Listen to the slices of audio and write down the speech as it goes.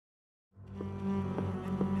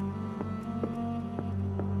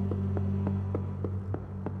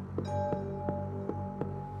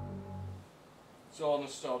It's all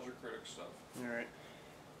nostalgia critic stuff. Alright.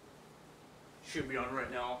 Should be on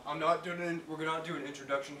right now. We're not doing an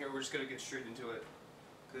introduction here, we're just gonna get straight into it.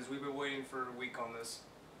 Because we've been waiting for a week on this.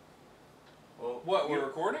 Well, what, we're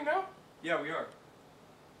recording now? Yeah, we are.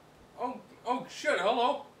 Oh shit,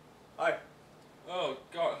 hello. Hi. Oh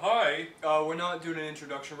god, hi. We're not doing an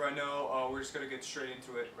introduction right now, we're just gonna get straight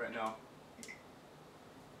into it right now.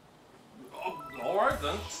 Oh, alright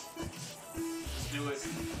then. Let's do it.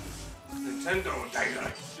 Nintendo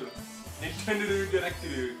Direct. Nintendo Direct.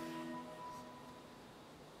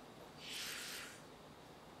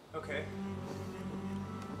 Okay.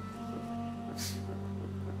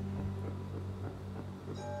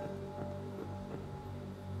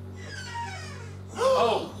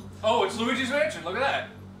 Oh, it's Luigi's Mansion, look at that.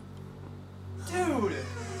 Dude!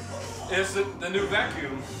 It's the new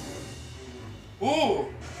vacuum. Ooh!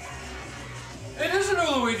 It is a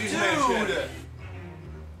new Luigi's Mansion. Dude!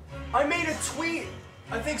 I made a tweet,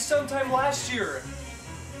 I think sometime last year,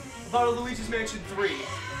 about a Luigi's Mansion 3.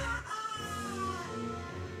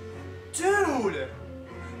 Dude!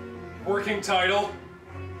 Working title.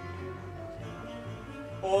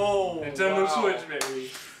 Oh, Nintendo wow. Switch,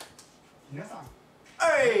 baby.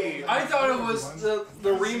 Hey! I thought it was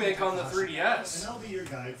the remake on the 3DS. And I'll be your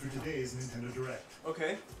guide for today's Nintendo Direct.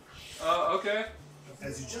 Okay. Okay.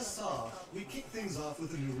 As you just saw, we kick things off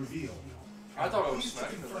with a new reveal. I thought it was Pleased to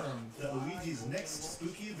Smash. confirm that Luigi's next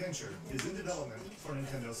spooky adventure is in development for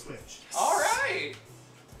Nintendo Switch. Alright!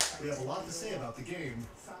 We have a lot to say about the game,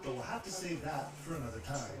 but we'll have to save that for another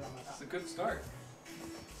time. It's a good start.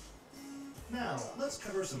 Now, let's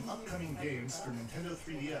cover some upcoming games for Nintendo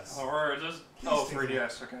 3DS. Alright, just... Oh,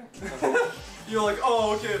 3DS, okay. You're like,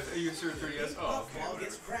 oh, okay, you sure 3DS. Oh, okay. Puffball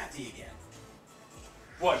gets crafty again.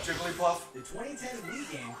 What, Jigglypuff? The 2010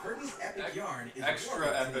 Wii game Kirby's Epic Yarn is Extra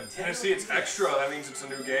awarded to epic. Nintendo I see it's 3DS. extra, that means it's a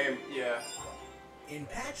new game. Yeah. In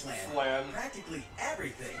Patchland, Flan. practically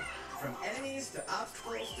everything, from enemies to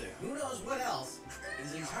obstacles to who knows what else,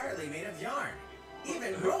 is entirely made of yarn.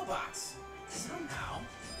 Even robots. Somehow.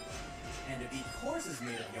 And to beat courses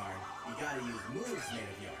made of yarn, you gotta use moves made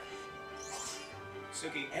of yarn.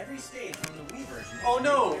 Suki. Every stage from the Wii version is Oh,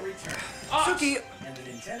 no. making a return. Suki! And the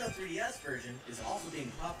Nintendo 3DS version is also being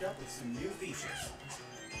popped up with some new features.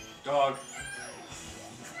 Dog.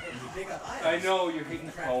 When you pick up I items, know, you you're can hitting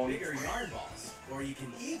the craft phone. bigger yarn balls, or you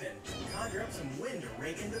can even conjure up some wind to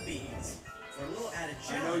rake in the beads. For a little added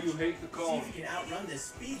I know challenge, you hate the see cone. if you can outrun this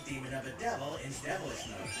speed demon of a devil in devilish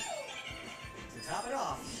mode. To top it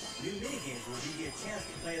off, new minigames will give you a chance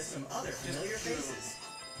to play as some other familiar faces.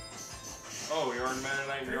 Oh, Yarn Man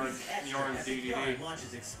and Kirby's Yarn Extra Epic Yarn DDD.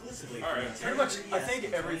 launches exclusively Alright, for Pretty Nintendo much, 3DS I think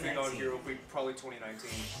in everything on 2019. here will be probably 2019.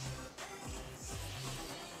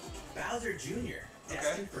 Bowser Jr.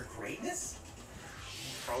 Destined for greatness?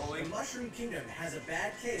 Probably. The Mushroom Kingdom has a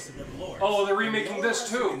bad case of the Lord. Oh, they're remaking The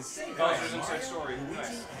this only too. ones who can save Bowser's are Inside Mario, Story. Luigi,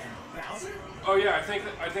 Nice. and Bowser? Oh yeah,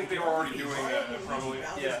 I think they were already doing that, probably.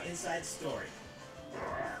 Bowser's Yeah. Inside Story.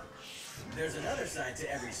 There's another side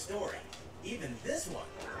to every story, even this one.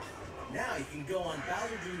 Now you can go on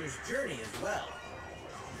Bowser Jr.'s journey as well.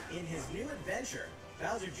 In his new adventure,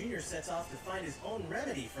 Bowser Jr. sets off to find his own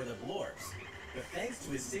remedy for the Blorbs. But thanks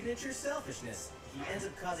to his signature selfishness, he ends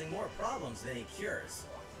up causing more problems than he cures.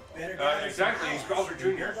 Better gather Exactly, some he's allies Bowser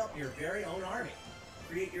and Jr.. Build up your very own army.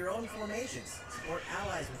 Create your own formations, support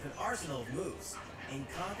allies with an arsenal of moves, and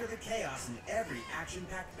conquer the chaos in every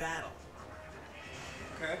action-packed battle.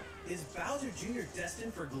 Okay. Is Bowser Jr.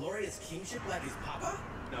 destined for glorious kingship like his papa?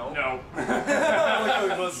 No. No. I like how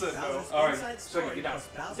he both said no. Bowser's Alright, Inside so Story get down. plus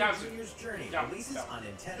Bowser Down. Jr.'s Journey Down. releases Down. on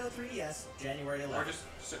Nintendo 3DS January 11th. Or just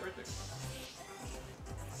sit right there.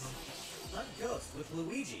 Hunt Ghost with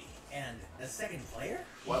Luigi and a second player?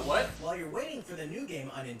 What? While you're waiting for the new game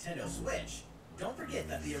on Nintendo Switch, don't forget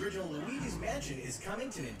that the original Luigi's Mansion is coming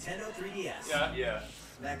to Nintendo 3DS. Yeah.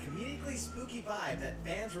 That comedically spooky vibe that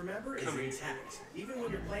fans remember is intact, even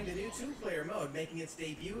when you're playing the new two-player mode making its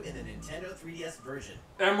debut in the Nintendo 3DS version.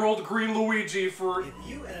 Emerald Green Luigi for... If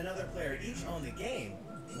you and another player each own the game,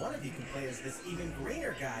 one of you can play as this even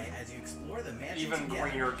greener guy as you explore the mansion Even together.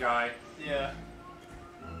 greener guy. Yeah.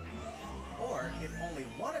 Or, if only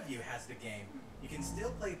one of you has the game, you can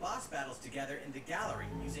still play boss battles together in the gallery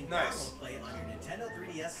using Nice. download play on your Nintendo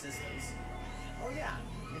 3DS systems. Oh yeah,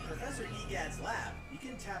 in Professor Egad's lab, you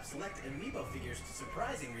can tap select amiibo figures to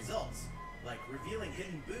surprising results, like revealing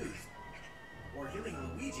hidden booths, or healing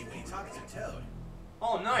Luigi when he talks to Toad.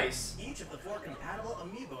 Oh, nice. Each of the 4 compatible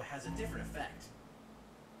amiibo has a different effect.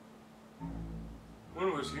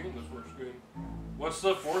 When was he in the first game? What's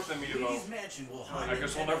the fourth amiibo? Luigi's Mansion will haunt I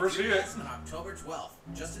guess we'll Nintendo never see it. 3DS on October 12th,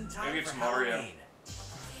 just in time Maybe it's for Mario. Halloween.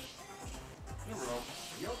 Never know.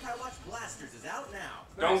 Yokai Watch Blasters is out now.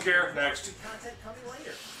 Don't care. Next. Content coming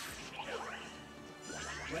later.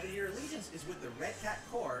 Whether your allegiance is with the Red Cat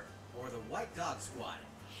Corps or the White Dog Squad,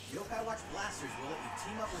 Yokai Watch Blasters will let you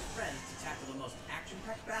team up with friends to tackle the most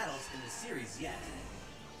action-packed battles in the series yet.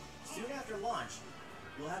 Soon after launch,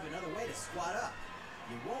 you'll have another way to squad up.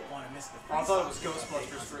 You won't want to miss the free I thought it was software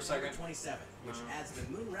update Ghostbusters on for a second. 27, which adds the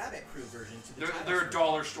Moon Rabbit Crew version to the They're a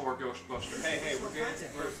dollar store Ghostbusters. Hey, we're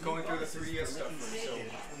going through the 3DS stuff first, so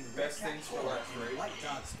best things for last, right? White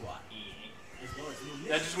Dog Squad. As well as new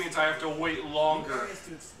That just means I have to wait longer. areas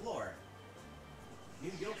to explore,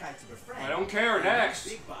 new yokai to befriend. I don't care. and Next.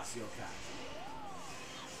 Big boss yokai.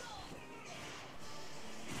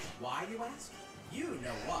 Why, you ask? You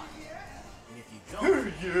know why. And if you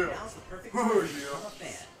don't, Yeah. now's the perfect time to become a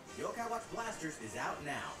fan. Yokai Watch Blasters is out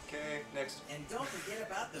now. Okay, next. And don't forget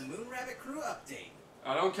about the Moon Rabbit Crew update.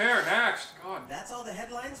 I don't care. Next. God. That's all the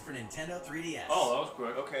headlines for Nintendo 3DS. Oh, that was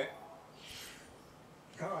quick. Okay.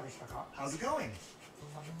 How's it going?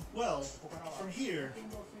 Well, from here,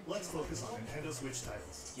 let's focus on Nintendo Switch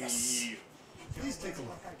titles. Yes. Please take a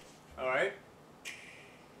look. Alright.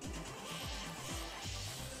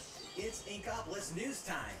 It's Inkopolis news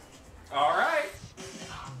time. All right.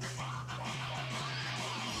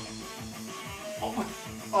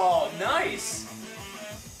 Oh, nice!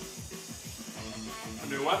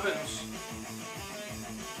 New weapons.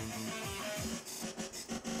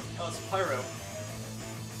 Oh, it's Pyro.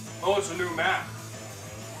 Oh, it's a new map.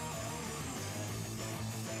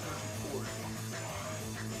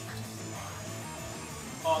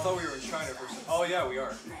 Oh, I thought we were in China for some. Oh, yeah, we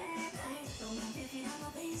are.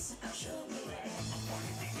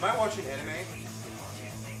 Am I watching anime?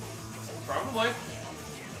 Probably.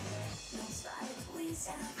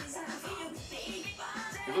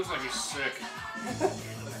 He looks like he's sick.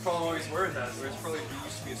 That's probably why he's wearing that. Or it's probably he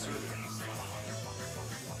used to be a servant.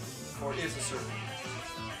 Or is a servant.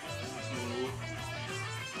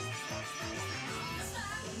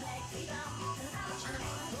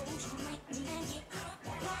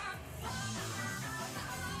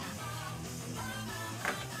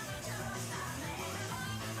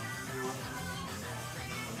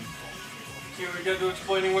 Can we get to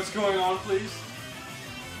explaining what's going on, please?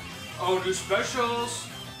 Oh, new specials.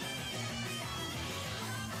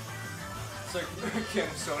 It's like a can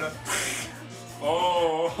of soda.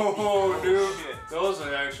 Oh, new. Shit. Those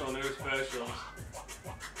are actual new specials.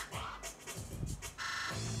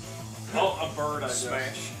 Oh, a bird, I guess.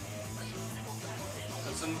 Smash.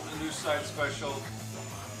 That's a new side special.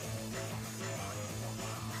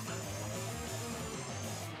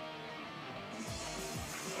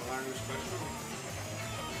 Another new special.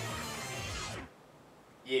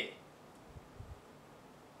 Yeah.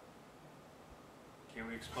 Can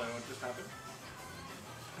we explain what just happened?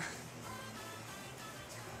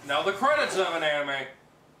 Now the credits of an anime.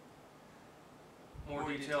 More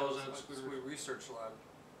details in its research lab.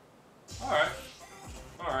 Alright.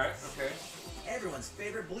 Alright, okay. Everyone's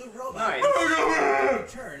favorite blue robot Nice. Mega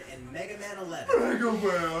return in Mega Man 11. Man! Mega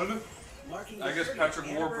Man! Marking I the guess 30th Patrick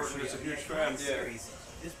anniversary Warburton is a of the huge iconic fan. series,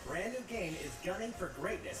 this brand new game is gunning for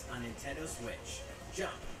greatness on Nintendo Switch.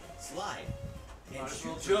 Jump, slide, and Might as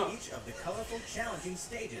well shoot through jump. each of the colorful, challenging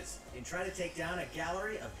stages, and try to take down a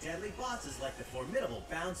gallery of deadly bosses like the formidable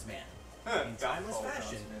Bounce Man. In timeless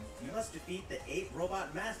fashion, you must defeat the 8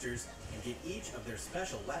 robot masters and get each of their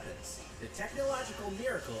special weapons. The technological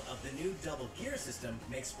miracle of the new double gear system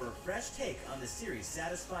makes for a fresh take on the series'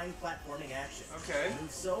 satisfying platforming action. Okay.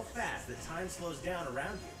 Move so fast that time slows down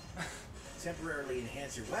around you. Temporarily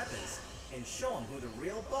enhance your weapons and show them who the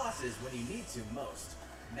real boss is when you need to most.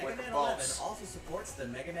 Mega Like a Man 11 boss. also supports the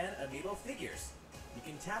Mega Man Amiibo figures. You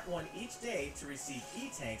can tap one each day to receive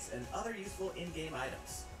E-tanks and other useful in-game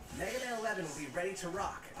items. Mega Man 11 will be ready to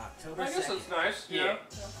rock October 2nd. I guess that's nice, yeah.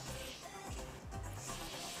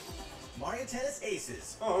 Mario Tennis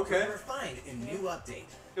Aces. Oh, okay. Were refined in new update.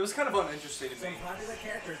 It was kind of uninteresting to Some me. popular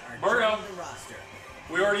characters are Mario. joining the roster.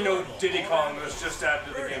 We already know Diddy Kong was just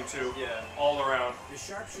added to the game too. Yeah. All around. The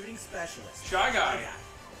sharpshooting specialist. Shy Guy.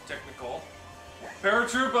 Technical.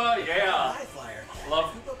 Paratroopa, yeah. High Flyer.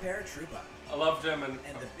 Love- Koopa Paratroopa. I loved him and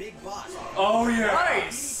And the big boss. oh yeah.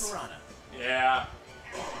 Nice. Piranha. Yeah.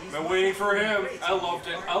 Been waiting for him. I loved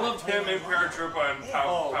it. I loved him in Paratroopa and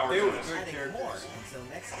Power they were Tennis. good Adding characters. more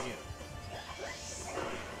until next June.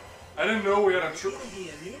 I didn't know we had a There's even be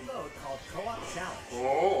a new mode called Co-op Challenge.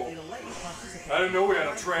 Oh. It'll let you participate I didn't know we had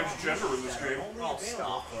a in transgender in this that are game. only Oh, available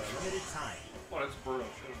stop. for a limited time. Well, that's brutal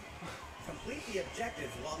too. Complete the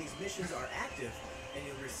objectives while these missions are active, and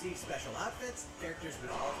you'll receive special outfits, characters with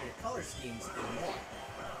alternate color schemes, and more.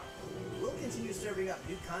 We'll continue serving up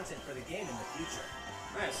new content for the game in the future.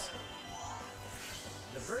 Nice.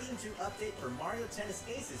 The version 2 update for Mario Tennis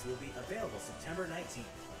Aces will be available September 19th.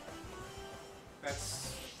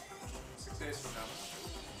 That's 6 days from now.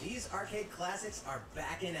 These arcade classics are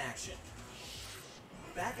back in action.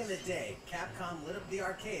 Back in the day, Capcom lit up the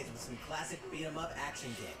arcades with some classic beat-em-up action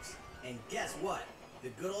games. And guess what? The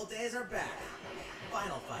good old days are back.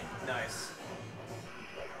 Final Fight. Nice.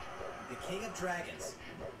 The King of Dragons.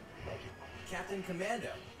 Captain Commando.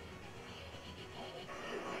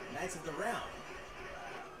 Knights of the Round.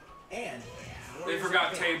 And They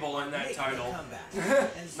forgot table in that title.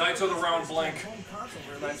 Knights of the Round blank.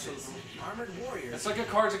 Armored Warriors. It's like a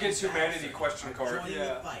Cards Against Humanity question card.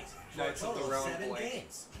 Yeah. Knights of the Round blank.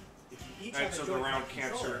 Games. If you each Knights have of a the Joy-Con Round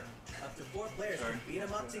controller, Cancer. up to 4 players can beat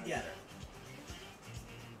them up together.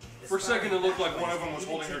 For a second, it looked like one of them was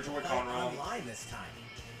holding their Joy-Con wrong. Online this time.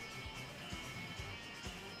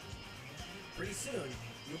 Pretty soon,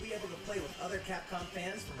 you'll be able to play with other Capcom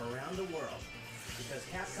fans from around the world. Because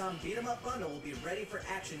Capcom Beat 'em Up Bundle will be ready for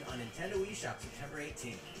action on Nintendo eShop September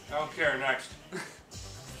 18th. I don't care, next.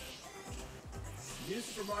 New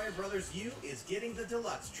Super Mario Bros. U is getting the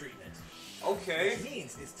deluxe treatment. Okay. Which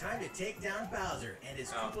means it's time to take down Bowser and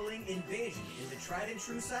his crippling invasion in the tried and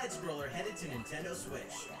true side-scroller headed to Nintendo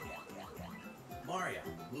Switch. Mario,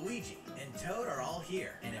 Luigi, and Toad are all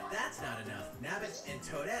here, and if that's not enough, Nabbit and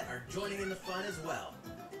Toadette are joining in the fun as well.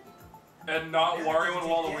 And not Wario and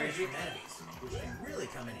Waluigi. Waluigi. Which can really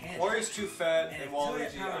come in handy. Wario's too fat, And and if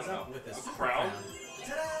Toadette Waluigi, I powers don't up know. with a super crown? crown,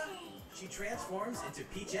 ta-da! She transforms into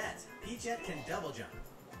Peachette. Peachette can double jump,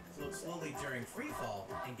 float slowly during free fall,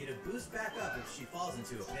 and get a boost back up if she falls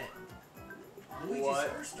into a pit. Luigi's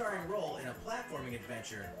first starring role in a platforming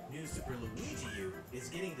adventure, New Super Luigi U, is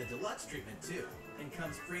getting the deluxe treatment too, and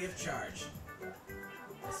comes free of charge.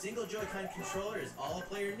 A single Joy-Con controller is all a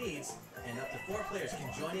player needs, and up to 4 players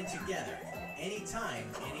can join in together, anytime,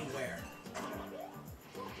 anywhere.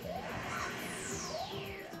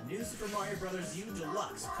 New Super Mario Bros. U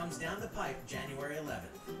Deluxe comes down the pipe January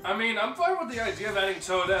 11th. I mean, I'm fine with the idea of adding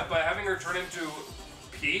Toadette, but having her turn into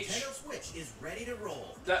Peach? Nintendo Switch is ready to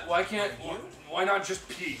roll. That why not just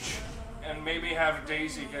Peach? And maybe have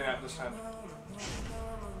Daisy get out this time.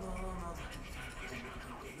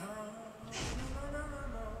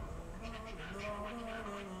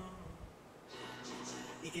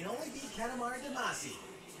 It can only be Katamari Damacy,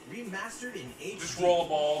 remastered in HD. Just roll a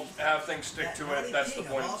ball, have things stick to it. That's the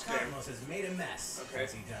point of this game. Cosmos has made a mess, Okay.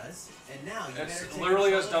 as he does, and now you It's better take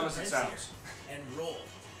literally control as dumb of as the it prince sounds. here and roll,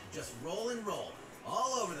 just roll and roll,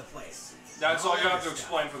 all over the place. That's all you have to over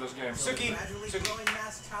explain for this game. stuff. So the Suki, gradually Suki. growing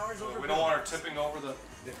mass towers over We don't want her buildings. tipping over the...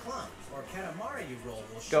 The clump, or Katamari you roll,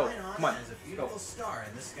 will Go. shine on Come on. as a beautiful Go. star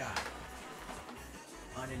in the sky.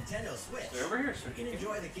 On Nintendo Switch, Stay over here, you can Suki.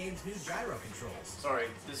 enjoy the game's new gyro controls. Sorry,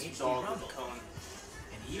 this HD dog with Rumble. the cone.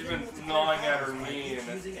 And She's even been multiplayer gnawing at her battles by knee each and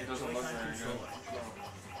using it a doesn't look Joy-Con very good. controller.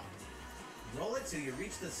 Roll it till you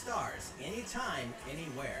reach the stars, anytime,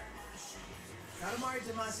 anywhere. Katamari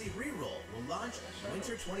Damacy Reroll will launch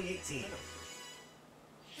winter 2018.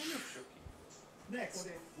 Next,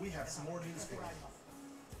 we have some more news for you.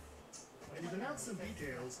 We've announced some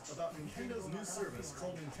details about Nintendo's new service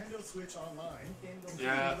called Nintendo Switch Online, including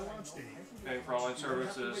Yeah. the launch date. Paying for online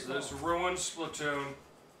services. This ruined Splatoon.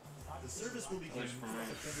 The service will begin least for me.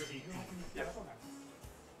 September 18th. Yep.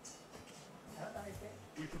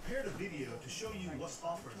 We prepared a video to show you what's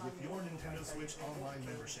offered with your Nintendo Switch Online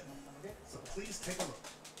membership. So please take a look.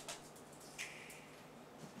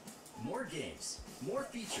 More games, more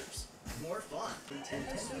features, more fun.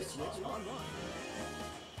 Nintendo Switch Online.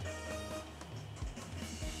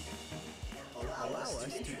 Allow us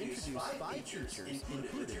to introduce 5 features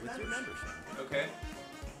included with your membership. Okay.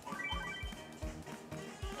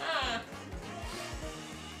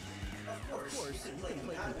 Of course, you can play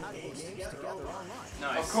compatible games together online.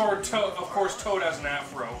 Nice. Of course, Toad has an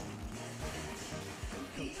afro.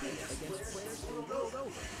 Against players from the world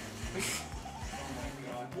over.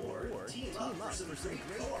 Or team up for some great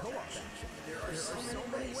co-op action. There are so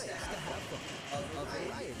many ways to have fun. A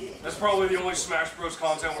variety. That's probably the only Smash Bros.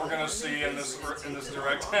 Content we're gonna see in this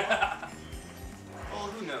direct. Well,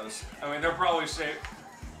 who knows? I mean, they're probably say,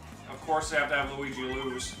 of course, they have to have Luigi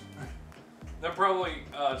lose. They're probably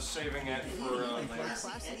saving it for later.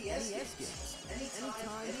 Classic NES games. Anytime,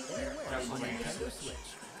 anywhere. Definitely. Nintendo Switch.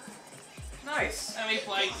 Nice. Let me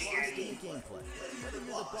play Game gameplay. Whether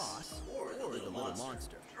you're the boss or the little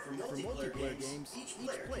monster. For multiplayer games, each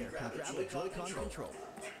player can grab a Joy-Con controller.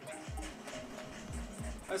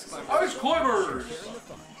 That's clever. Ice climbers!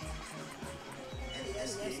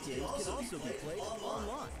 NES games can also be played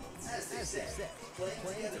online. As they say,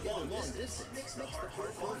 playing together long distance makes the heart grow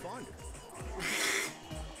fonder.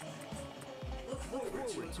 Look forward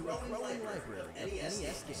to a growing library of NES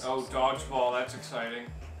games. Oh, dodgeball, that's exciting.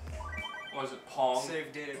 Was it Pong?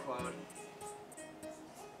 Save data cloud.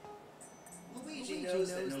 Luigi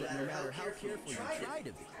knows that no matter how careful you try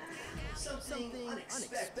to be, something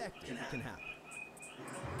unexpected can happen.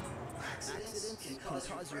 Accidents can cause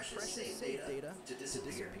your precious save data to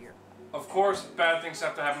disappear. Of course, bad things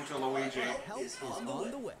have to happen to Luigi. Help is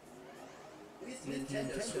on the way. With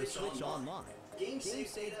Nintendo Switch Online, game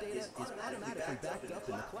save data is automatically backed up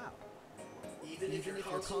in the cloud. Even if your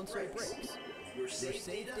console breaks, your save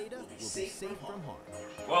data will be safe from harm.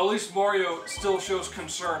 Well, at least Mario still shows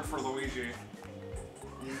concern for Luigi.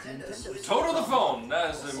 Total the phone!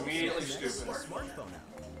 That is immediately stupid. Smartphone app.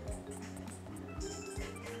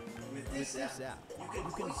 With this app,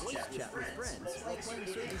 you can voice chat with friends while playing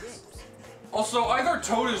certain games. Also, either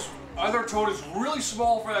Toad is really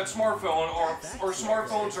small for that smartphone, or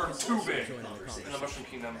smartphones are too big in the Mushroom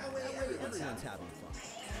Kingdom. Everyone's having fun.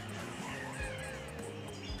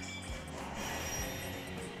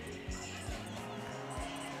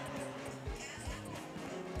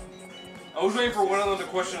 I was waiting for one of them to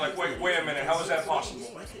question, like, wait a minute, how is that possible?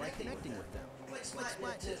 By connecting with them. Like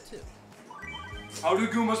Splatnet too. How do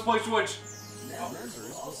Goombas play Switch? Members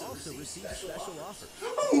will also receive special offers.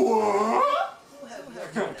 What?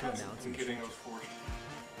 I'm getting those forced.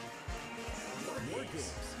 More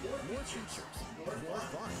games, more features, more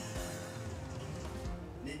fun.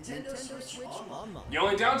 Nintendo Switch Online. The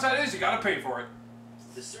only downside is you gotta pay for it.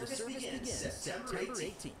 The service begins September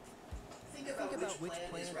 18th. Think about which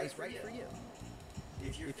plan is right for you.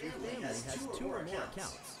 If your family has 2 or more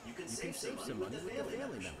accounts, you can save some money with the family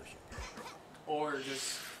membership. Or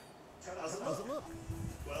just... How's it look?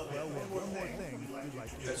 Well, one more thing we'd like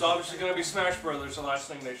to It's obviously gonna be Smash Brothers, the last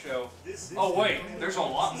thing they show. Oh wait, there's a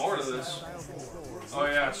lot more to this. Oh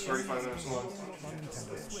yeah, it's 35 minutes long.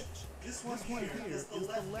 This one here is the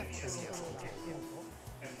left NES control.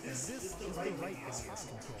 And this is the right NES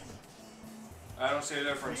control. I don't see a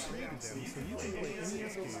difference. Created them so you can play NES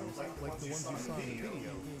games like the ones you saw in the video,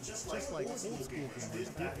 just like old school gamers did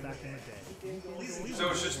back in the day. So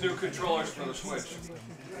it's just new controllers for the Switch.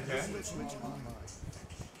 Okay. Switch Online.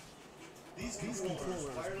 These controllers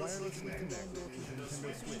wirelessly connect to the Nintendo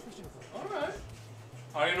Switch. Alright.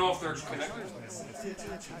 I don't know if they're connected. Attaching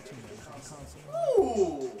them to the console.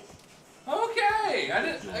 Ooh! Okay! I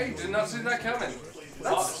did not see that coming.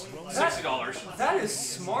 That's $60. That is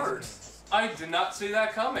smart. I did not see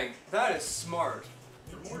that coming. That is smart.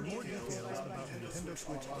 For more details about Nintendo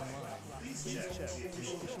Switch Online, please check the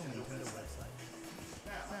official Nintendo website.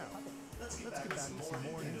 Now, let's get back to some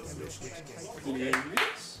more Nintendo Switch games.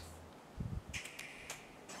 Yes.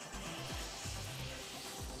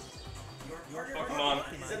 Pokemon.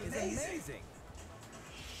 Is amazing.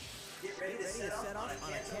 Get ready to set off on a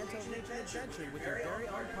Kanto Region adventure with your very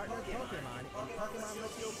own partner Pokemon in Pokemon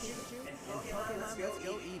Let's Go Pikachu and Pokemon Let's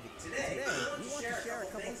Go Eevee. Today, we want to share a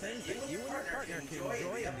couple things that you and your partner can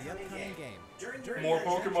enjoy in the upcoming game. More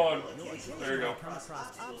Pokemon. There you go. Come across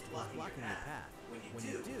obstacles blocking your path. When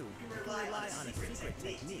you do, you can rely on a secret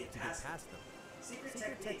technique to get past them. Secret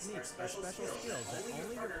techniques are special skills that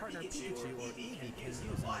only your partner Pikachu or Eevee can use in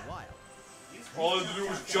the wild. All I had to do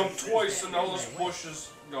was jump twice and now this bush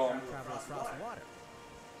is gone. Travel across water.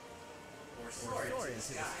 Or soar into the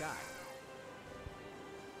sky.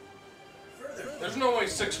 There's no way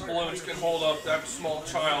 6 balloons can hold up that small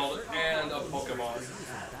child and a Pokemon.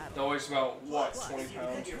 That weighs about, what, 20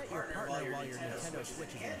 pounds?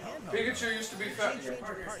 Pikachu used to be fat.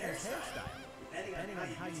 Depending on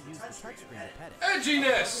how you use the touchscreen to pet it.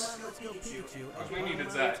 Edginess! Let's Go Pikachu We needed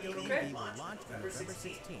that. Okay. will launch on November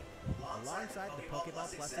 16th, alongside the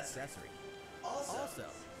Pokeball Plus accessory. Also,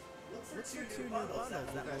 look for 2 new bundles that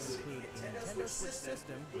will include a Nintendo Switch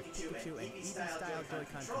system with Pikachu and Eevee-style Joy-Con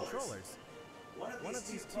controllers, one of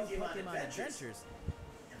these 2 Pokemon adventures,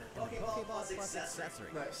 and the Pokeball Plus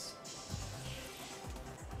accessory. Nice.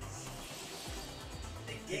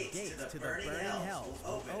 The gates to the burning hell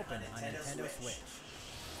will open on Nintendo Switch.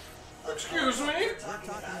 Excuse me? We're talking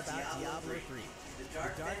about Diablo 3, the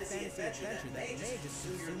dark fantasy adventure that may just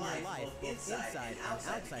consume your life both inside and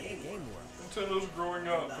outside the game world. Nintendo's growing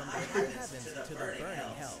up. From the high heavens to the burning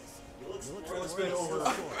hells. You'll explore It's been over.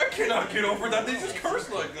 I cannot get over that. They just curse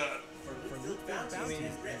like that. For loot-bound bounties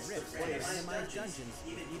and rifts and randomized dungeons,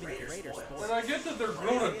 even greater spoilers. And I get that they're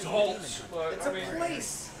grown adults, but I mean...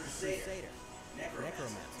 Place. Crusader,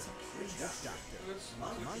 Necromancer, Witch Doctor.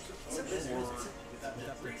 That's- With up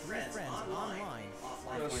to 3 friends online.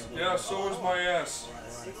 Yeah, so is my ass. Or on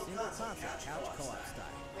a single console couch co-op style.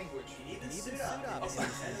 Language. You can even suit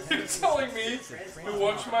up in You're telling me to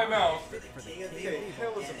watch my mouth. for the Okay,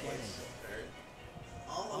 hell is a Game place.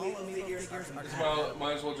 All Amiibo figures are Well,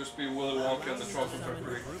 might as well just be Willy Wonka and the Chocolate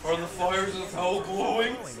Factory. Are the fires of hell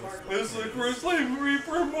glowing? Is the Grizzly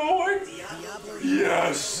Reaper mowing?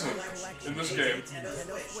 Yes! In this game.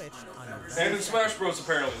 Nintendo Switch on November And in Smash Bros.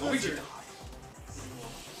 Apparently. Luigi.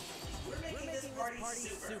 We're making this party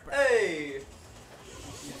super. Hey!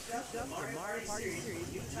 Souped up the Mario Party series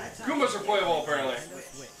Goombas are playable apparently.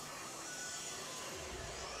 Nintendo Switch.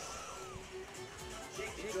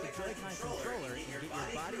 Shake the Joy-Con controller and get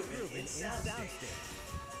your body grooving in Soundstage.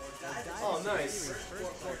 Oh, nice. First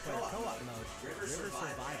four-player co-op mode, River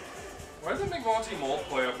Survival. Why does it make Monty Mole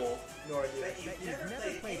playable? No idea. Bet you've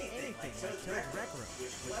never played anything like Toad's Rec Room.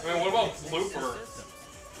 I mean, what about Blooper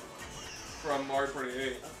from Mario Party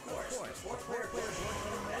 8? Of course, a four-player board game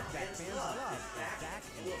mode that fans love is back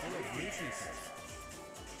and full of new features.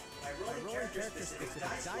 By rolling character-specific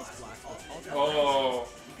dice blocks with alternate Oh.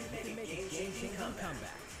 you can make a game-changing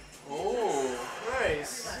comeback. Oh.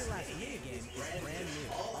 Nice. Every last minigame is brand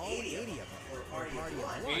new, all 80 of them, or party of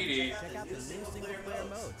one. 80. Check out the new single-player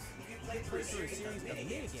modes. You can play through a series of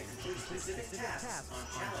minigames with specific tasks on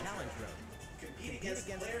Challenge Road. Compete against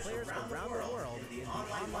players around the world in the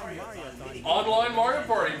online Mario-thon. Online Mario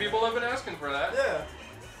Party. People have been asking for that. Yeah.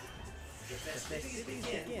 The festivities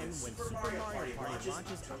begin when Super Mario Party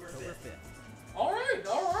launches October 5th. Alright,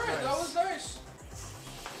 that was nice.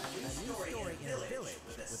 A new story in a village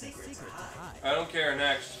with a secret to hide. I don't care,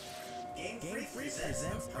 next. Game Freak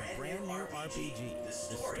presents a brand new RPG. The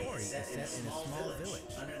story is set in a small village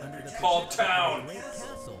under the Called Town. Great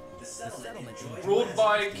Castle. The settlement Ruled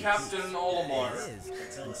by Captain Olimar. is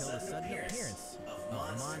until the sudden appearance of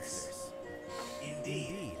monsters.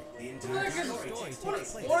 Indeed.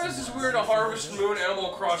 What is this weird Harvest Moon Animal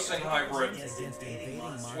Crossing hybrid Against invading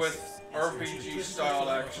monsters. with RPG styled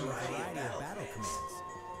action? A variety of battle commands.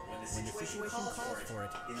 When the situation calls for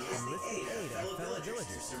it, enlist the aid of fellow villagers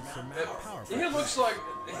to surmount powerful. He looks like,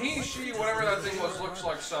 she, whatever that thing was, looks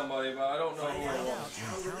like somebody, but I don't know who it was.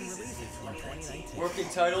 Town releases in 2019. Working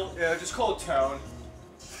title? Yeah, just call it Town.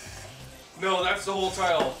 No, that's the whole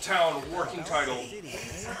title. Town, working title. City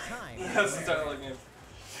anytime. That's the title of the game.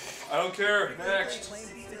 I don't care. Next. Acclaimed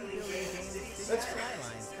city building game City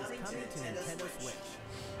Skylines is coming to Nintendo Switch,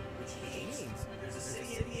 which means there's a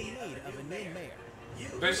city in need of a new mayor.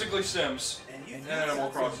 Basically Sims. And Animal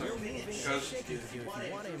Crossing. Moving Because shakers you if you want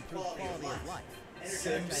to improve quality of life, Sims.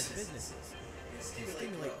 energize businesses, and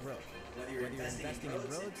stimulate growth. Whether you're investing in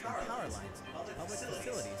roads and power lines, public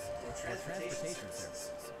facilities, or transportation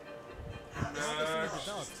services. How this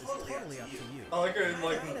develops is totally up to you. I like it,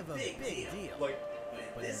 like, Kind of a big deal. like,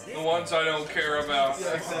 But in this the ones I don't care about.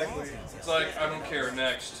 yeah, exactly. It's like, I don't care.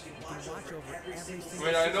 Next. you can watch over every I single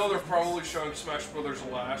mean, I know they're probably showing Smash Brothers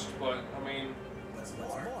last, but, I mean, What's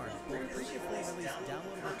more, previously released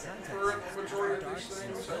downloadable content for the majority of Dark these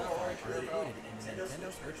Single things, I don't really are care about. included in the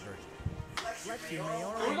Nintendo Switch version. Flex your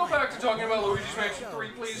mayoral Can we go back to talking about Luigi's Mansion 3,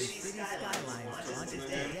 The please? City Skylines launches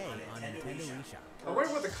today on Nintendo eShop. I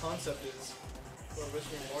wonder what the concept is. For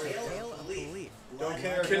Original Mario. Tale of Belief. Don't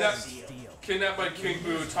care. Steel. Kidnapped by King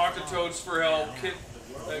Boo, talk to Toads for help,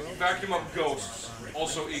 vacuum up ghosts.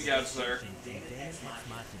 Also, EGAD's there. Damon Ex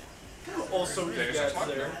Machina. Also, Deus yeah, Ex it's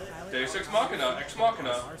Machina. there. Deus Ex Machina, Ex Machina.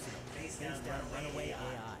 Arsenal. Face down runaway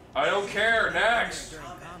AI. I don't care, next! During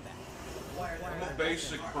combat. I'm a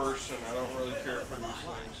basic person, I don't really care for these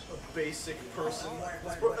things. A basic person.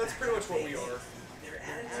 That's pretty much what we are.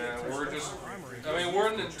 And we're just, I mean,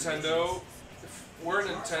 we're Nintendo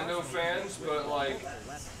fans, but like,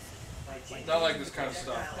 not like this kind of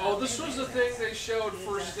stuff. Oh, this was the thing they showed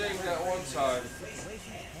first thing that one time.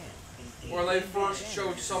 Where they first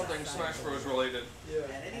showed something Smash Bros. Related. Yeah.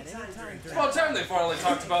 It's about time they finally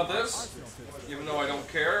talked about this. Even though I don't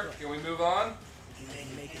care. Can we move on?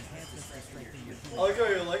 I like how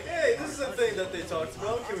you're like, hey, this is a thing that they talked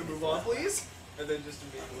about. Can we move on, please? And then just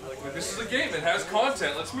immediately like, This is a game, it has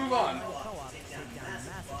content, let's move on.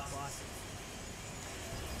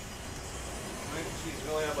 Jeez,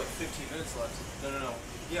 we only have like 15 minutes left. No.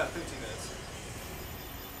 Yeah, 15 minutes.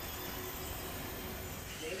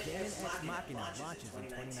 Damon Ex Machina launches in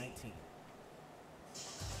 2019.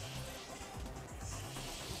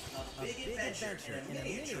 A big adventure in a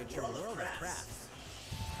miniature world of crafts.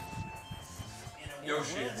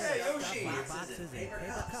 Yoshi. Hey, Yoshi! Boxes and paper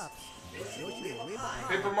cups. Yoshi will leave behind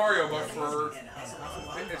Paper Mario, but for...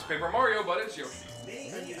 It's Paper Mario, but it's Yoshi.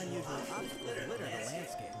 many unusual obstacles litter the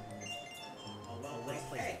landscape.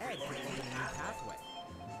 place eggs to open a new pathway.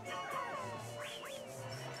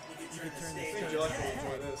 You can turn the stage like head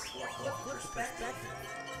enjoy this. or flip perspective.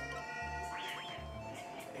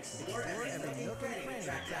 Explore every nook and cranny to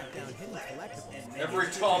track down hidden collectibles. Every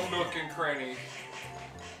Tom Nook and cranny.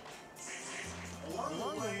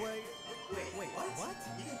 Along the way... Wait, what?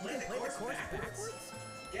 You can play the course backwards?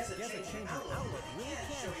 Guess a change in outlook really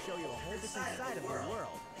can show you a whole different side of the world.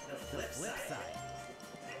 The flip side.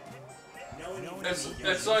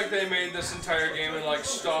 It's like they made this entire game in like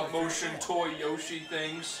stop motion toy Yoshi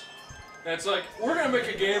things. And it's like, we're gonna make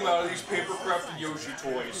a game out of these paper crafted Yoshi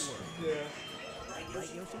toys. Yeah.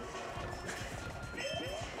 Right, Yoshi?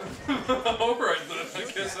 Alright then,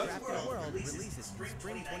 I guess that's Crafted World releases spring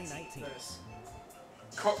 2019.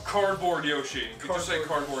 Cardboard Yoshi. You just say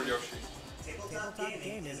cardboard Yoshi. Tabletop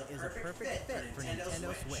gaming is a perfect fit for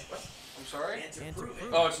Nintendo Switch. I'm sorry? And to prove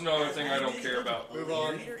Oh, it's another thing I don't care about. Move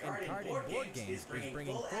on. Leader in card and board games is bringing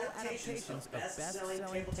full adaptations of best-selling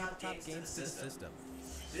tabletop games to the system.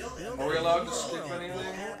 Are we allowed to skip anything?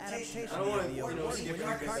 Adaptation I don't want to, of the you know, award-winning skip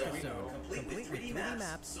Carcassonne, anything. complete with 3D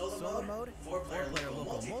maps, solo mode, 4-player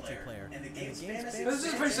local multiplayer, and the game's famous... This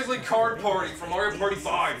is basically Card Party from Mario Party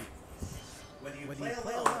 5. Whether you play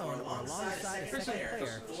alone or alongside a second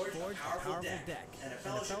player, forge a powerful deck, and a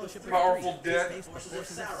fellowship of Powerful three deck. face the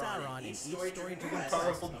forces of Sauron in each story-driven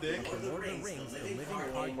Powerful dick. The Lord of the Rings, the living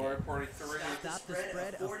card game. Mario Party 3. Stop the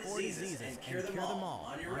spread of 4 diseases and cure them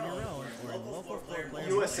all on your own or in local 4-player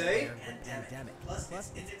USA? multiplayer with Pandemic. Plus,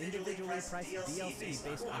 it's individually priced DLC based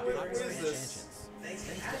on Wait, popular what is this? expansions. Thanks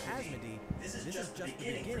to Asmodee, this is just the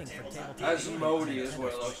beginning for tabletop Asmodee gaming is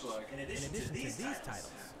what it looks like. In addition to these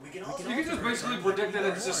titles, we can You can just basically predict that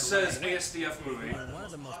it just says ASDF movie. one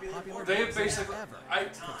of the most popular They games basically, ever.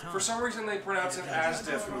 for some reason they pronounce it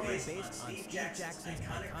ASDF movie. Based on Steve Jackson's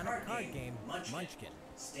iconic card game, Munchkin.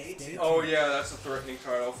 Stay Oh yeah, that's a threatening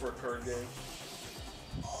title for a card game.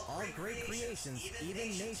 All great creations, even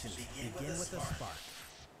nations, begin with a spark.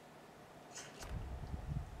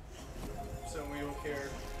 So we don't care.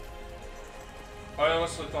 I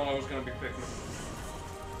honestly thought I was gonna be Pikmin.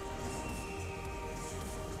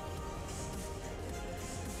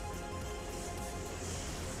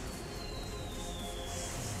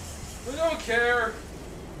 We don't care.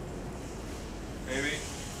 Maybe.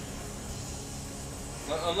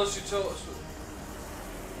 Unless you tell us.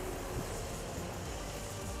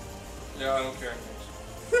 Yeah, I don't care.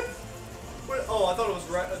 What? Oh, I thought it was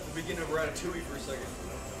right at the beginning of Ratatouille for a second.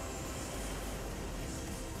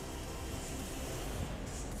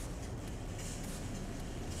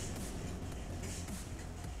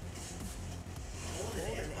 Hold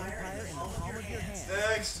an empire in the palm of your hand.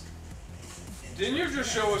 Next. Didn't you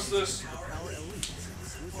just show us this? Power Elite.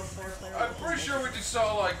 Exclusive 4-player I'm local pretty sure we just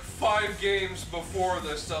saw like 5 games before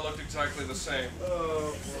this that looked exactly the same.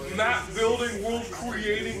 Oh boy. Map building, world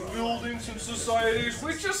creating buildings and societies.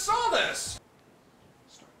 We just saw this!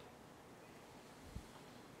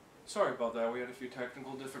 Sorry about that, we had a few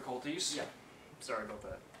technical difficulties. Yeah. Sorry about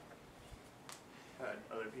that. Had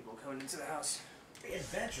other people coming into the house.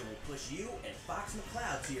 Adventure will push you and Fox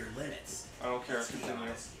McCloud to your limits. I don't care, continue.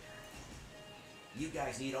 You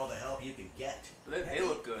guys need all the help you can get. But they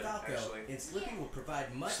look good, Falco actually. and Slippy will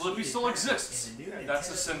provide much Slippy needed still content exists. in the new That's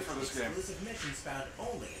a Nintendo sin for this Switch game. exclusive missions found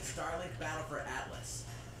only in Starlink Battle for Atlas.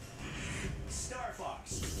 Star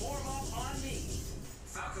Fox, form up on me.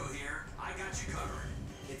 Falco here. I got you covered.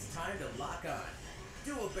 It's time to lock on,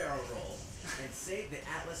 do a barrel roll, and save the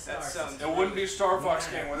Atlas Star That sounds- System. It wouldn't be a Star Fox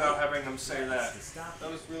game without having them say that. To stop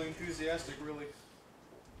That was really enthusiastic, really.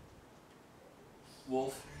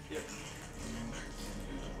 Wolf. Yep.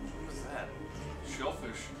 What was that?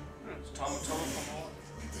 Shellfish. It's Tomato from all.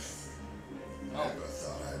 Never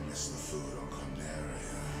thought I'd miss the food on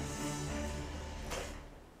Condaria.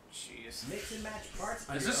 Jeez. Mix and match parts.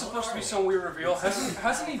 on Is your this own supposed to be army. some weird reveal?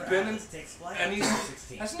 Hasn't he been in Takes flight any? on June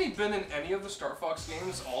 16th. Hasn't he been in any of the Star Fox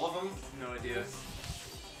games? All of them? No idea.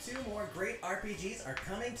 2 more great RPGs are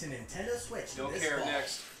coming to Nintendo Switch Don't this care. fall.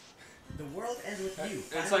 Next. The World Ends With You. It's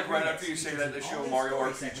Final like right Remix after you say features that they an show all-new Mario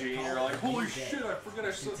story RPG segment and you're called like, holy New Day. shit, I forgot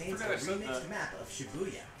I said Contains a that. remixed map of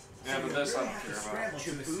Shibuya. Yeah, but you'll this I really don't have care to about. scramble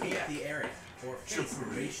to escape the area or face the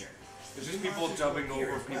erasure. It's just New people monsters dubbing will appear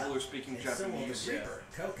over as people well, who are speaking and so will Japanese. the Reaper,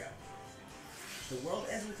 Coco. The World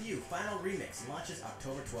Ends With You Final Remix launches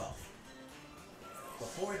October 12th.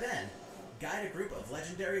 Before then, guide a group of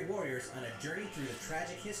legendary warriors on a journey through the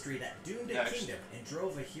tragic history that doomed a Next. kingdom and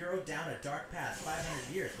drove a hero down a dark path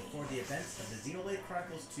 500 years before the events of the Xenoblade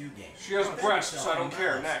Chronicles 2 game. She has Defend breasts, yourself so I don't from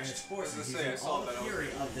care. malice and Next. its forces I was gonna say, I using saw all the that. I was fury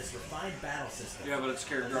like, of this refined battle system. Yeah, but it's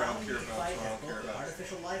scared girl. I Allowing don't you care to about, fight so I as don't care both the about.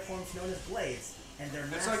 artificial life forms known as blades and their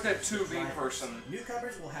It's like that masters, the 2B drivers. person.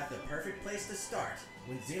 Newcomers will have the perfect place to start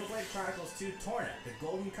when Xenoblade Chronicles 2 Torna, the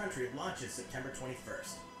Golden Country, launches September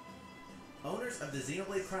 21st. Owners of the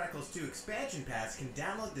Xenoblade Chronicles 2 expansion pass can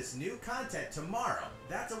download this new content tomorrow.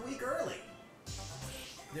 That's a week early.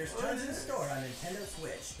 There's tons in store on Nintendo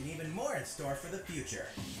Switch, and even more in store for the future.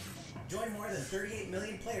 Join more than 38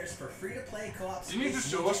 million players for free-to-play co-op. Do you need to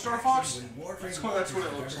show us Star Fox? That's what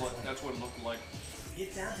it looks like. That's what it looked like.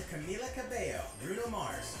 Get down to Camila Cabello, Bruno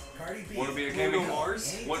Mars, Cardi B, Wouldn't be a gaming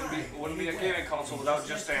wouldn't be a gaming console without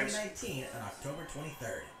Just Dance. 2019 on October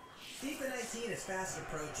 23rd. FIFA 19 is fast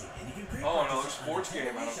approaching, and you can pre-purchase Oh, another it on sports Nintendo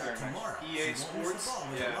game. I don't eShop care. tomorrow, EA so you won't miss Sports? the ball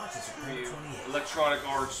when it Yeah. launches September 28th. Electronic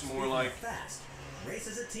Arts, more Speaking like of fast, race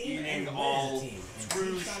as a team eating and win all as a team, and Team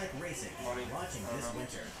Scrooge Sonic Racing money. is launching I don't this know.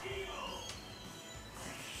 winter.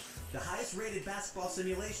 The highest-rated basketball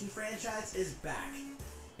simulation franchise is back.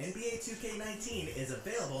 NBA 2K19 is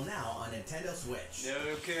available now on Nintendo Switch.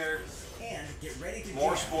 No care. And get ready to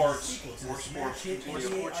More jam sports. the sequel to More the sports. smash hit More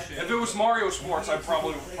NBA sports. arcade If it was Mario game, Sports, I NBA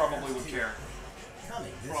probably 2K would 2. care.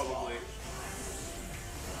 Coming this Probably. fall.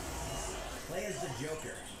 Play as the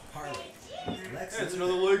Joker, Harley, Lex Yeah, it's Luthor,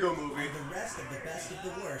 another Lego movie. and the rest of the best of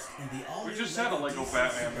the worst in the all-new We just had a Lego DC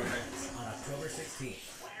Batman Super movie. Friends on October 16th.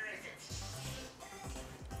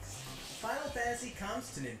 Final Fantasy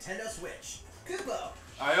comes to Nintendo Switch. Kupo!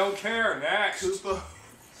 I don't care. Next. Koopa.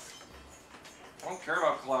 I don't care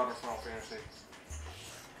about Cloud or Final Fantasy.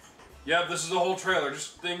 Yeah, this is the whole trailer.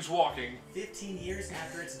 Just things walking. 15 years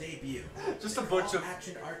after its debut. Just the a bunch of-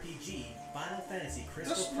 action RPG Final Fantasy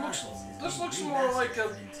Crystal This looks Chronicles is being more remastered like a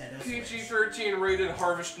for Nintendo Switch. PG-13 rated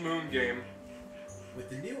Harvest Moon game. With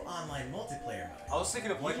the new online multiplayer mode, I was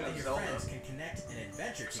thinking of you Legend and of your Zelda. friends can connect and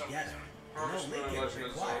adventure together. No Harvest Moon, link is Legend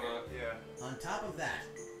of required. Zelda. Yeah. On top of that,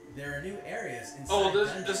 there are new areas inside Oh,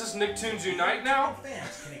 dungeons. this is Nicktoons Unite now?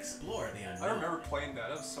 Fans can explore the unknown. I remember playing that.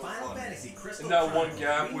 That was so Final fun. Fantasy Crystal In that one Chronicles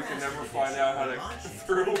gap, we can Remastered never find Edition out how will to launch in get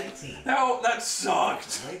through. 2019. That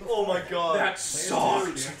sucked. Way Oh my before god. That players sucked.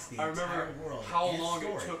 will experience the I remember entire world how and long it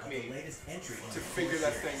story took of me the latest entry in to the figure core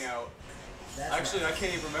that series. thing out. That's Actually, right. I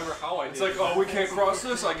can't even remember how I did. It's like, oh, we can't cross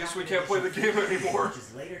this. I guess we can't play the game anymore. Which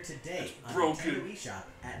is later today on broken. Nintendo eShop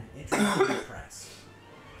at an introductory price.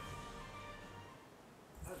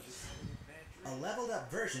 A leveled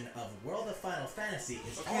up version of World of Final Fantasy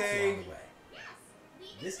is also on the way.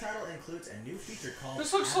 This title includes a new feature called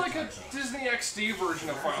This looks like a Avatar Chain. Disney XD version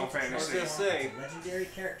of Final I was Fantasy. gonna say. Legendary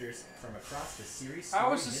characters from across the series.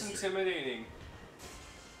 How is story this history. intimidating?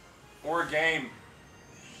 Or a game?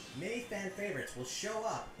 Many fan favorites will show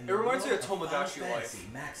up in It the reminds me world of Final Tomodachi Fantasy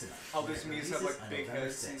Life. Maximum. How when these it Mii's have releases like on big November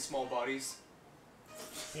heads and 6th. small bodies.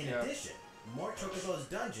 In Yeah. addition, more Chocobo's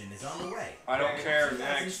Dungeon is on the way. I don't Okay. care.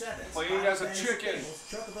 Next. 2007's Playing Final as a Fantasy chicken. Fables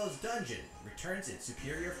Chocobo's Dungeon returns in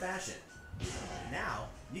superior fashion. Now,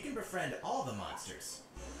 you can befriend all the monsters.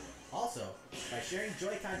 Also, by sharing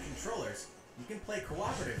Joy-Con controllers, you can play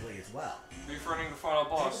cooperatively as well. Befriending the final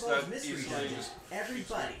boss. Chocobo's That Mystery easily Dungeon, just.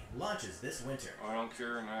 everybody launches this winter. I don't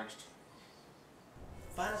care. Next.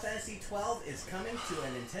 Final Fantasy XII is coming to a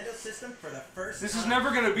Nintendo system for the first This time. is never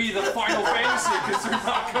gonna be the Final Fantasy because they're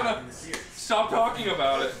not gonna in the series. stop talking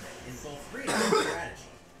about it. In both freedom and strategy.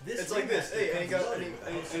 This It's like this. remaster Hey, comes loaded with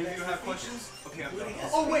a host any of of you extra have features, questions? Okay, I'm done. including a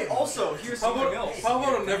Oh wait, speed also mode. here's How something about, else. how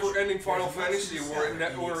about a never-ending Final There's lots to Fantasy where, discover in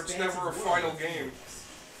the where it's never a expansive final world of game? Phoenix.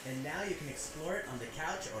 And now you can explore it on the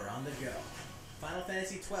couch or on the go. Final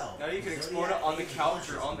Fantasy XII. Now you can Zodiac explore it on the Age couch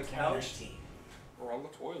launches or on in the couch. 2019. Or on the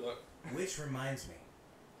toilet. Which reminds me.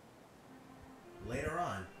 Later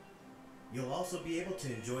on, you'll also be able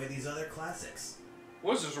to enjoy these other classics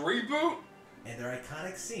What is this, reboot? and their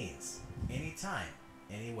iconic scenes anytime,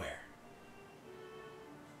 anywhere.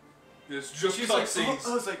 It's just She's like, cutscenes.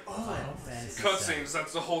 I was like, oh. Final Fantasy Cutscenes,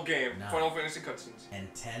 that's the whole game. No. Final Fantasy cutscenes. and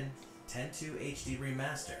 10.2 HD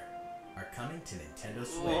Remaster are coming to Nintendo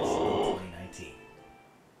Switch in 2019.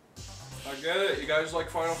 I get it, you guys like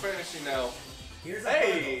Final Fantasy now. Here's a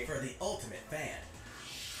Hey! bundle for the ultimate fan.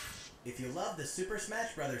 If you love the Super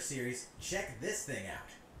Smash Bros. Series, check this thing out.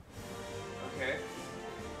 Okay.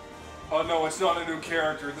 Oh no, it's not a new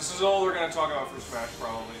character. This is all they're gonna talk about for Smash,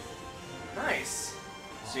 probably. Nice.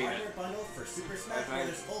 A Seen it. hardware bundle for Super Smash Okay.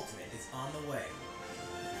 Bros. Ultimate is on the way.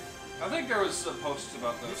 I think there was some posts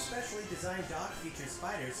about This this. specially designed dock features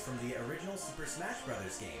fighters from the original Super Smash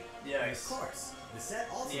Bros. Game. And of Yes. course, the set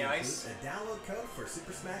also Nice. includes a download code for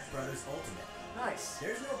Super Smash Bros. Ultimate. Nice.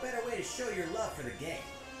 There's no better way to show your love for the game.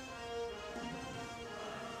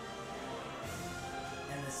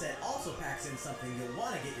 And the set also packs in something you'll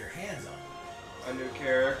want to get your hands on. A new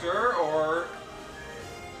character, or...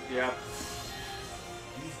 Yeah.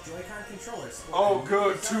 These Joy-Con controllers sport Oh, a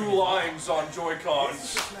good. new 2 design. lines on This is Joy-Cons. the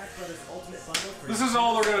Smash Brothers Ultimate Bundle for This is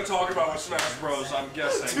all they're going to talk about with Smash Bros, I'm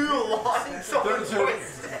guessing. 2 lines on They're- Joy.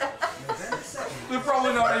 November 2nd. They're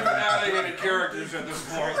probably not even adding any characters at this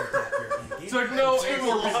point. It's like, no, 8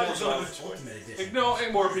 more people is enough. Ultimate Edition. Like, no,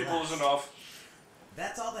 8 more people is enough.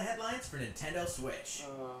 That's all the headlines for Nintendo Switch.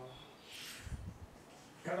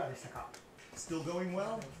 Still going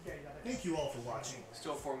well? Thank you all for watching.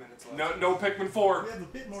 Still 4 minutes left. No Pikmin 4. We have a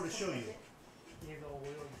bit more to show you.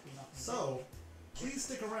 So, please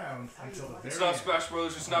stick around until the very It's not end. Smash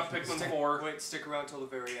Bros, it's not Pikmin 4. Wait, stick around till the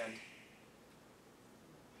very end.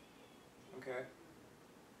 Okay.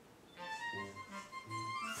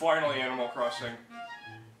 Finally, Animal Crossing.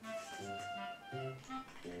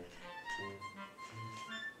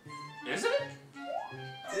 Is it?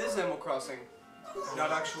 It is Animal Crossing.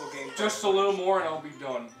 Not actual game. Just a little more and I'll be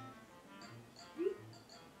done.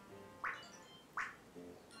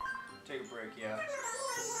 Take a break, yeah.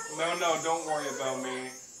 No, don't worry about me.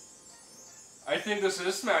 I think this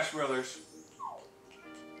is Smash Brothers.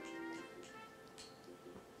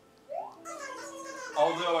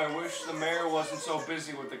 Although I wish the mayor wasn't so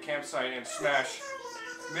busy with the campsite and Smash.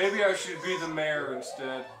 Maybe I should be the mayor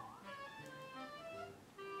instead.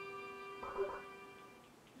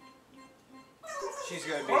 She's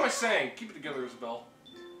gonna be. What am I saying? Keep it together, Isabel.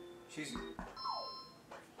 She's gonna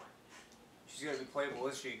be playable,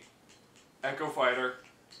 is she? Echo Fighter.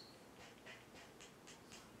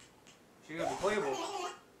 She's gonna be playable.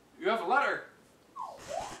 You have a letter.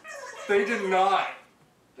 They did not.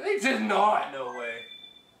 They did not. No way.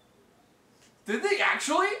 Did they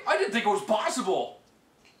actually? I didn't think it was possible.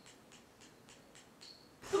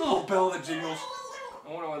 The little bell that jingles.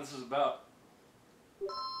 I wonder what this is about.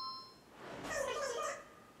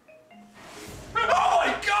 Oh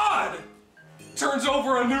my god! Turns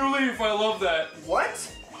over a new leaf. I love that.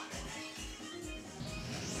 What?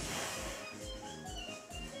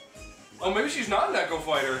 Oh, maybe she's not an Echo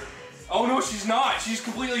Fighter. Oh no, she's not. She's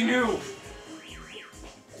completely new.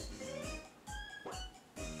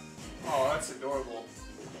 Oh, that's adorable.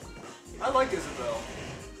 I like Isabel.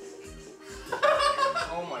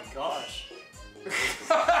 Oh my gosh.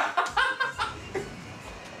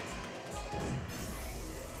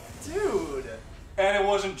 Dude. And it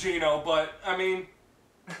wasn't Gino, but I mean,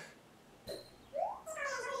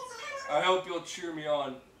 I hope you'll cheer me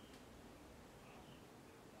on.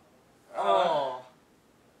 Oh.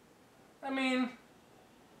 I mean,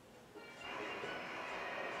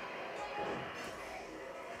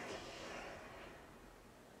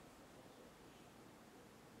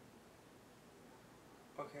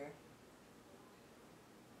 Okay.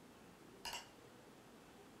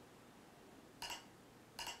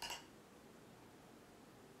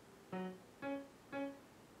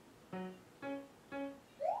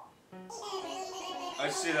 I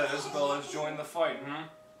see that Isabel has joined the fight, hmm?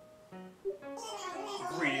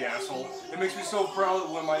 Greedy asshole. It makes me so proud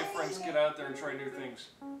when my friends get out there and try new things.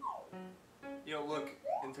 You don't look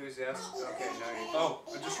enthusiastic. Okay, now you. Oh,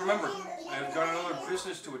 I just remembered. I have got another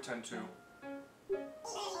business to attend to.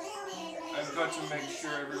 I've got to make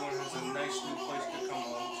sure everyone has a nice new place to come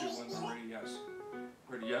home to when they're ready, yes.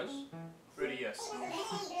 Ready, yes? Ready, yes.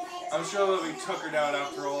 I'm sure they'll be tuckered out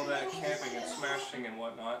after all that camping and smashing and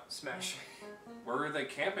whatnot. Smash. Where are they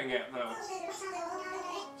camping at, though?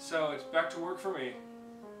 So, it's back to work for me.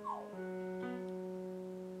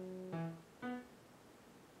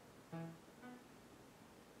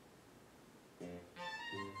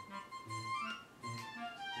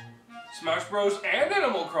 Smash Bros. And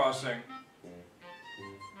Animal Crossing.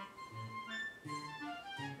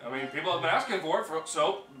 I mean, people have been asking for it,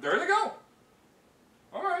 so there they go.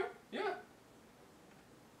 Alright, yeah.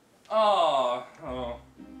 Oh.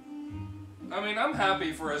 I mean, I'm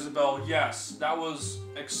happy for Isabel, yes. That was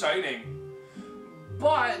exciting.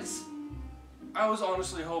 But I was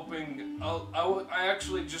honestly hoping... I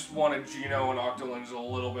actually just wanted Gino and Octolings a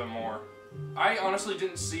little bit more. I honestly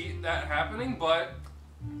didn't see that happening, but...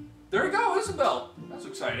 There you go, Isabel. That's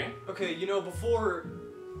exciting. Okay, you know, before,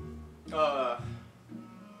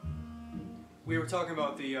 we were talking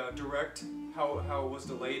about the direct, how it was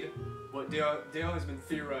delayed. But Dale has been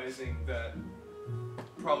theorizing that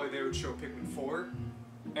probably they would show Pikmin 4.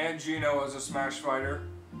 And Gino as a Smash Fighter.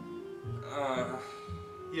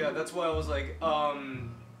 Yeah, that's why I was like,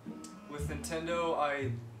 with Nintendo,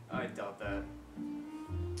 I doubt that.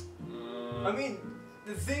 I mean,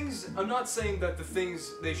 the things, I'm not saying that the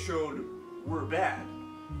things they showed were bad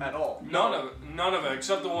at all. None of it,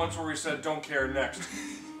 except the ones where we said don't care next.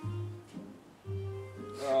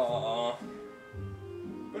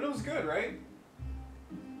 But it was good, right?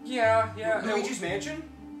 Yeah. Luigi's Mansion?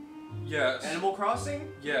 Yes. Animal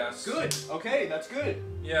Crossing? Yes. Good. Okay, that's good.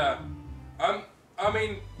 Yeah. I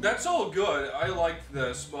mean, that's all good. I liked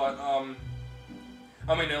this, but, I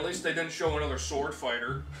mean, at least they didn't show another sword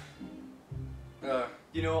fighter.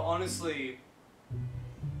 You know, honestly,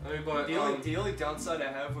 I mean, but, the only downside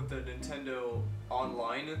I have with the Nintendo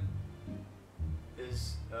Online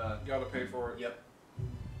is, you gotta pay for it. Yep.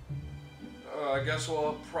 I guess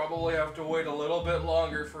we'll probably have to wait a little bit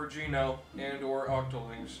longer for Geno and or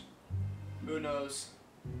Octolings. Who knows?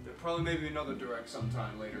 There probably may be another Direct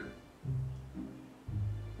sometime later.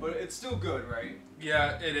 But it's still good, right?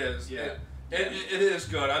 Yeah, it is. Yeah. It is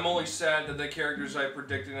good. I'm only sad that the characters I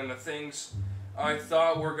predicted and the things I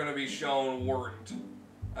thought were going to be shown weren't.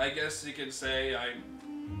 I guess you could say I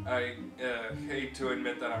hate to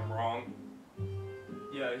admit that I'm wrong.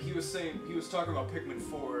 Yeah, he was talking about Pikmin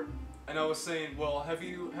 4, and I was saying, well, have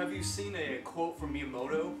you seen a quote from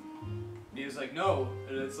Miyamoto? And he was like, no.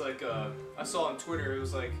 And it's like, I saw on Twitter, it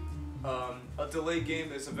was like, a delayed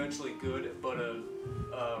game is eventually good, but a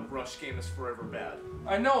rush game is forever bad.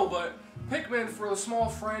 I know, but Pikmin, for the small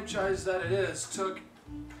franchise that it is, took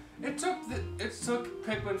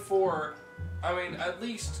Pikmin 4. I mean, at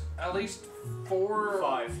least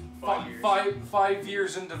 5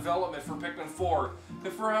 years in development for Pikmin 4.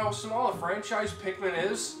 And for how small a franchise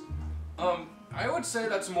Pikmin is, I would say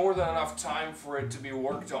that's more than enough time for it to be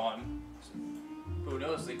worked on. Who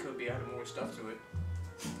knows? They could be adding more stuff to it.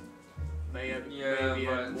 Maybe add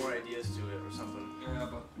more ideas to it or something. Yeah,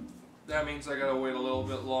 but that means I gotta wait a little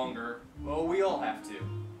bit longer. Well, we all have to,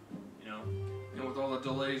 you know. And with all the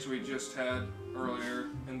delays we just had earlier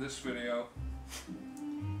in this video.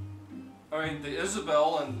 I mean, the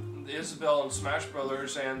Isabelle and Smash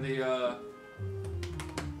Brothers and the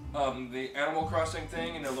Animal Crossing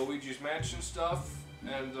thing and the Luigi's Mansion stuff,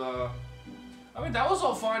 and I mean, that was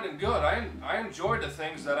all fine and good. I enjoyed the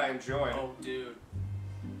things that I enjoyed. Oh, dude,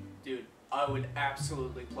 I would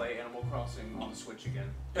absolutely play Animal Crossing on the Switch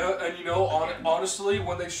again. And you know, honestly,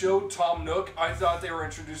 when they showed Tom Nook, I thought they were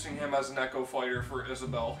introducing him as an Echo Fighter for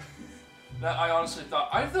Isabelle. I honestly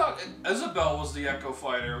thought Isabelle was the Echo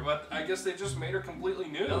Fighter, but I guess they just made her completely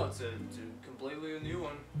new. No, it's a completely new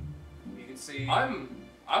one. You can see. I'm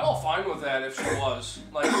all fine with that if she was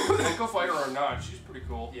like Echo Fighter or not. She's pretty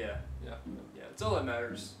cool. Yeah. It's all that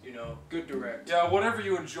matters. You know, good Direct. Yeah, whatever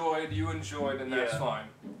you enjoyed, and that's fine.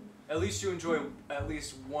 At least you enjoy at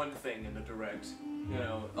least one thing in the Direct. You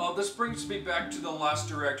know. Oh, this brings me back to the last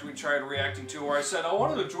Direct we tried reacting to, where I said I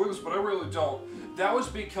wanted to enjoy this, but I really don't. That was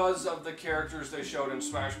because of the characters they showed in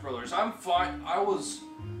Smash Brothers. I'm fine. I was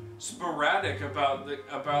sporadic about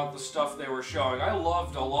the stuff they were showing. I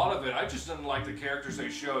loved a lot of it. I just didn't like the characters they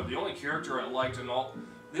showed. The only character I liked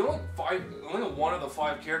only one of the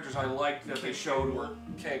 5 characters I liked that they showed were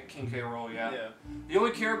King K. Rool. Yeah. The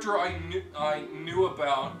only character I knew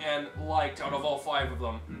about and liked out of all 5 of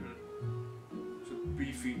them. It's a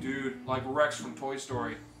beefy dude like Rex from Toy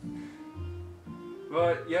Story.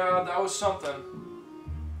 But yeah, that was something.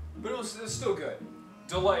 But it was still good.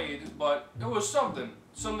 Delayed, but it was something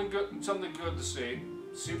good to see.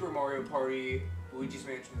 Super Mario Party, Luigi's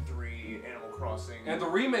Mansion 3, Animal Crossing, and the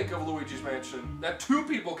remake of Luigi's Mansion that 2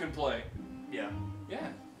 people can play. Yeah.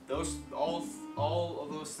 Those all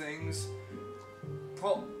of those things.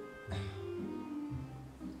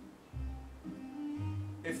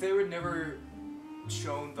 If they were never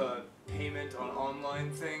shown the payment on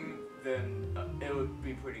online thing, then it would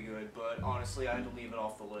be pretty good. But honestly, I had to leave it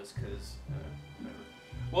off the list because whatever.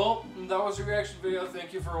 Well, that was a reaction video.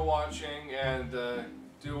 Thank you for watching, and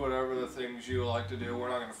do whatever the things you like to do. We're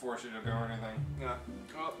not going to force you to do anything. Yeah.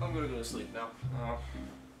 Well, I'm going to go to sleep now.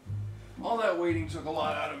 All that waiting took a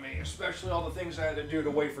lot out of me, especially all the things I had to do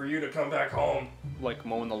to wait for you to come back home. Like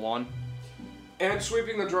mowing the lawn? And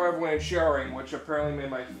sweeping the driveway and showering, which apparently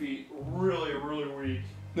made my feet really, really weak.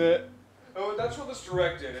 Oh, that's what this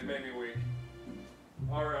Direct did. It made me weak.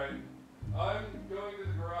 Alright. I'm going to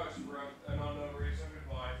the garage for an unknown reason.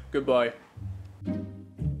 Goodbye. Goodbye.